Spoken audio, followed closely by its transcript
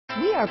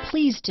We are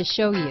pleased to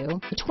show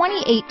you the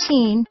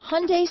 2018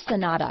 Hyundai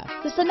Sonata.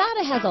 The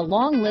Sonata has a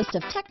long list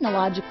of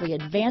technologically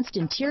advanced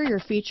interior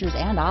features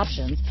and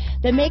options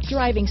that make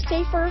driving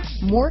safer,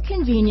 more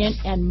convenient,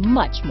 and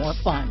much more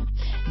fun.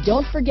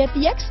 Don't forget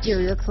the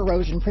exterior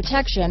corrosion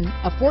protection,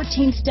 a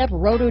 14-step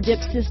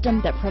roto-dip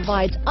system that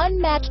provides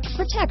unmatched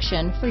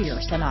protection for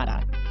your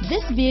Sonata.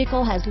 This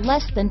vehicle has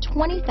less than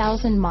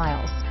 20,000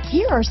 miles.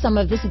 Here are some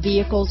of this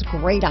vehicle's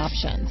great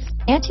options: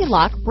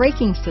 anti-lock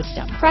braking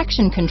system,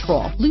 traction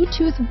control,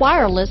 Bluetooth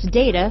wireless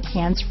data,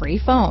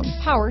 hands-free phone,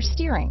 power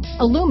steering,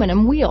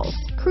 aluminum wheels,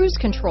 cruise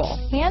control,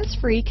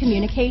 hands-free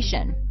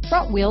communication,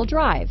 front-wheel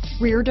drive,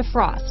 rear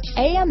defrost,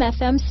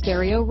 AM/FM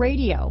stereo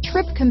radio,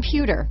 trip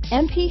computer,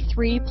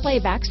 MP3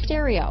 playback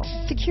stereo,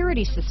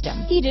 security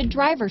system, heated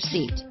driver's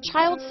seat,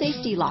 child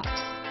safety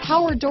locks,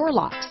 power door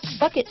locks,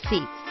 bucket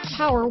seats,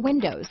 power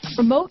windows,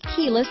 remote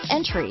keyless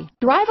entry.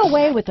 Drive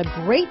away with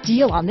a great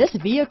deal on this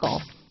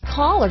vehicle.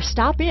 Call or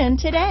stop in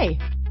today.